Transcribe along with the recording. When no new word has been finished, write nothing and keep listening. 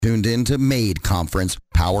Tuned in to MADE Conference,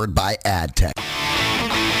 powered by AdTech.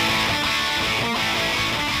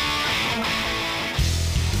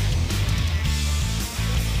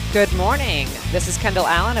 Good morning. This is Kendall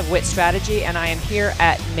Allen of WIT Strategy, and I am here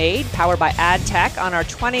at MADE, powered by AdTech, on our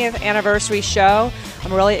 20th anniversary show.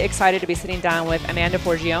 I'm really excited to be sitting down with Amanda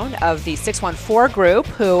Forgione of the 614 Group,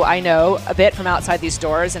 who I know a bit from outside these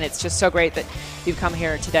doors, and it's just so great that you've come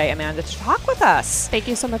here today, Amanda, to talk with us. Thank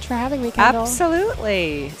you so much for having me, Kendall.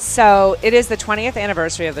 Absolutely. So it is the 20th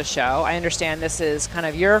anniversary of the show. I understand this is kind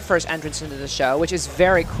of your first entrance into the show, which is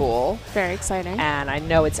very cool. Very exciting. And I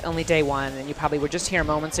know it's only day one, and you probably were just here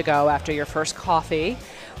moments ago after your first coffee.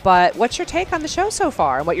 But what's your take on the show so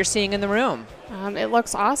far and what you're seeing in the room? It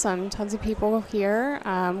looks awesome. Tons of people here.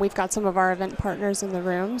 We've got some of our event partners in the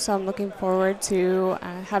room, so I'm looking forward to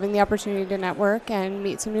having the opportunity to network and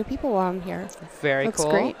meet some new people while I'm here. Very looks cool.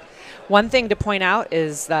 Great. One thing to point out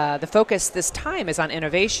is the focus this time is on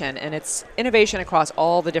innovation, and it's innovation across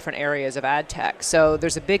all the different areas of ad tech. So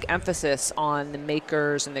there's a big emphasis on the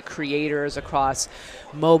makers and the creators across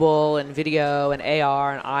mobile and video and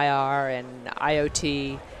AR and IR and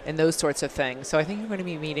IoT and those sorts of things. So I think you're going to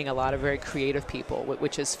be meeting a lot of very creative people,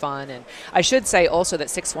 which is fun. And I should say also that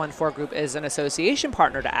 614 Group is an association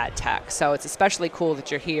partner to ad tech, so it's especially cool that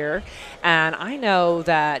you're here. And I know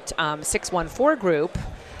that 614 Group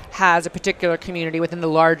has a particular community within the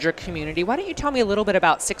larger community. Why don't you tell me a little bit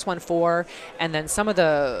about 614 and then some of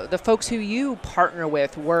the folks who you partner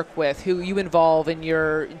with, work with, who you involve in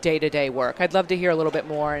your day-to-day work. I'd love to hear a little bit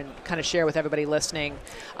more and kind of share with everybody listening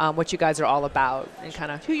what you guys are all about and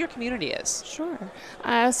kind of who your community is. Sure.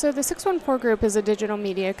 So the 614 Group is a digital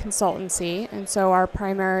media consultancy, and so our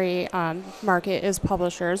primary market is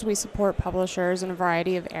publishers. We support publishers in a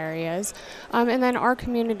variety of areas. And then our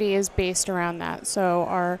community is based around that. So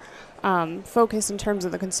our focus in terms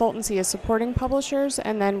of the consultancy is supporting publishers,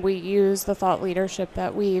 and then we use the thought leadership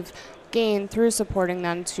that we've gained through supporting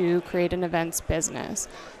them to create an events business.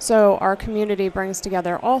 So our community brings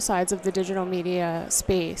together all sides of the digital media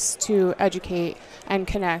space to educate and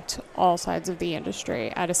connect all sides of the industry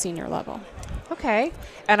at a senior level. Okay.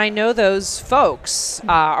 And I know those folks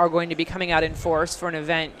are going to be coming out in force for an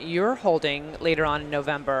event you're holding later on in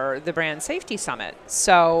November, the Brand Safety Summit.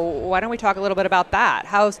 So why don't we talk a little bit about that?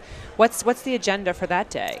 What's the agenda for that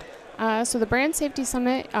day? So the Brand Safety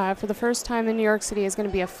Summit, for the first time in New York City, is going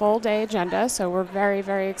to be a full-day agenda, so we're very,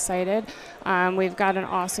 very excited. We've got an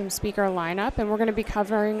awesome speaker lineup, and we're going to be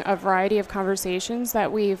covering a variety of conversations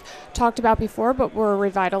that we've talked about before, but we're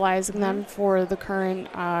revitalizing them for the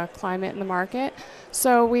current climate in the market.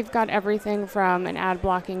 So we've got everything from an ad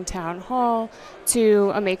blocking town hall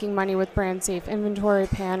to a Making Money with Brand Safe inventory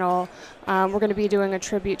panel. We're going to be doing a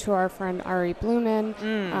tribute to our friend Ari Blumen,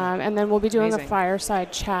 and then we'll be doing Amazing. a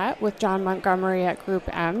fireside chat with John Montgomery at Group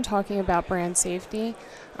M talking about brand safety.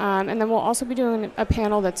 And then we'll also be doing a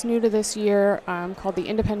panel that's new to this year called the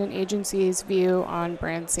Independent Agency's View on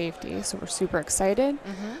Brand Safety. So we're super excited.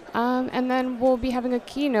 And then we'll be having a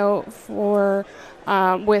keynote for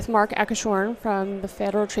with Mark Eckershorn from the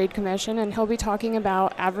Federal Trade Commission, and he'll be talking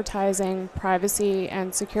about advertising, privacy,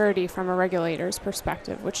 and security from a regulator's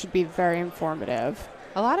perspective, which should be very informative.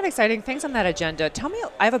 A lot of exciting things on that agenda. Tell me,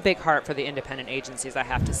 I have a big heart for the independent agencies, I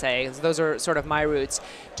have to say. Those are sort of my roots.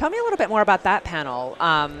 Tell me a little bit more about that panel.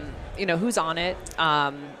 Who's on it?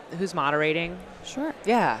 Who's moderating? Sure.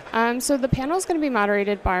 Yeah. So the panel is going to be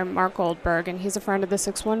moderated by Mark Goldberg, and he's a friend of the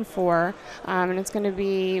 614. And it's going to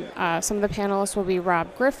be, some of the panelists will be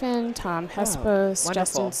Rob Griffin, Tom Hespos,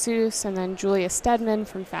 Justin Seuss, and then Julia Stedman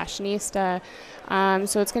from Fashionista.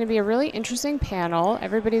 So it's going to be a really interesting panel.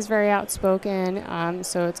 Everybody's very outspoken,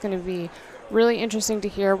 so it's going to be really interesting to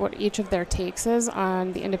hear what each of their takes is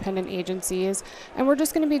on the independent agencies. And we're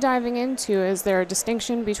just going to be diving into, is there a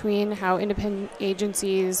distinction between how independent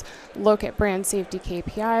agencies look at brand safety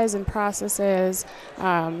KPIs and processes,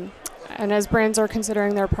 and as brands are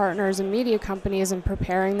considering their partners and media companies and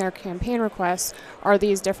preparing their campaign requests, are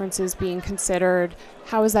these differences being considered?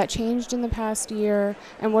 How has that changed in the past year?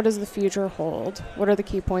 And what does the future hold? What are the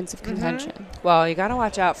key points of contention? Well, you got to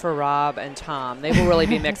watch out for Rob and Tom. They will really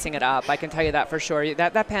be mixing it up. I can tell you that for sure.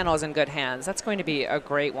 That panel is in good hands. That's going to be a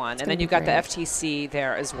great one. And then you've got the FTC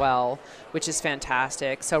there as well, which is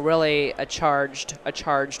fantastic. So really a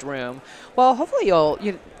charged room. Well, hopefully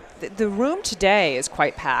the room today is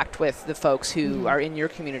quite packed with the folks who are in your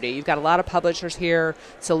community. You've got a lot of publishers here,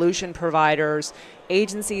 solution providers,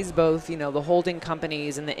 agencies, both, the holding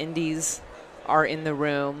companies and the indies are in the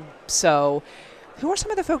room. So Who are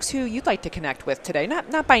some of the folks who you'd like to connect with today?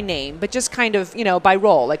 Not by name, but just kind of, by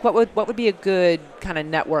role. Like what would be a good kind of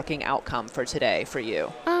networking outcome for today for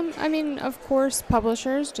you? I mean, of course,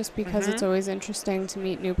 publishers, just because it's always interesting to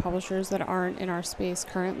meet new publishers that aren't in our space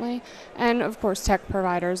currently. And of course, tech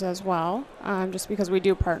providers as well, just because we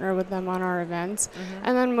do partner with them on our events.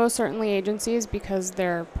 And then most certainly agencies, because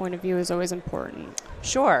their point of view is always important.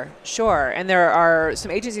 Sure. And there are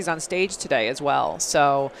some agencies on stage today as well.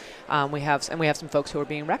 So we have some folks who are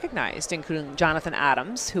being recognized, including Jonathan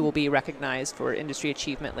Adams, who will be recognized for industry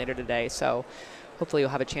achievement later today. So hopefully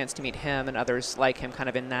you'll have a chance to meet him and others like him kind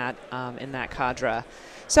of in that cadre.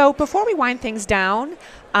 So before we wind things down,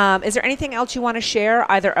 is there anything else you want to share,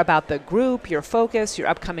 either about the group, your focus, your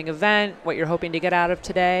upcoming event, what you're hoping to get out of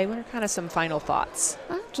today? What are kind of some final thoughts?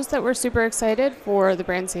 Just that we're super excited for the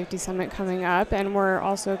Brand Safety Summit coming up, and we're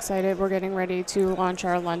also excited we're getting ready to launch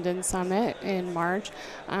our London Summit in March.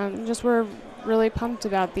 We're really pumped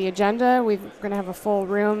about the agenda. We're going to have a full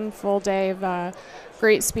room, full day of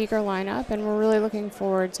great speaker lineup, and we're really looking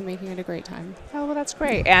forward to making it a great time. Oh, well, that's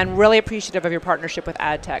great. And really appreciative of your partnership with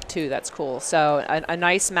AdTech, too. That's cool. So a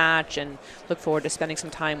nice match, and look forward to spending some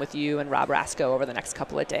time with you and Rob Rasco over the next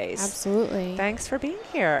couple of days. Absolutely. Thanks for being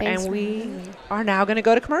here. Thanks and for we having me. are now going to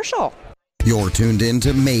go to commercial. You're tuned in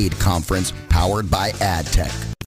to MADE Conference, powered by AdTech.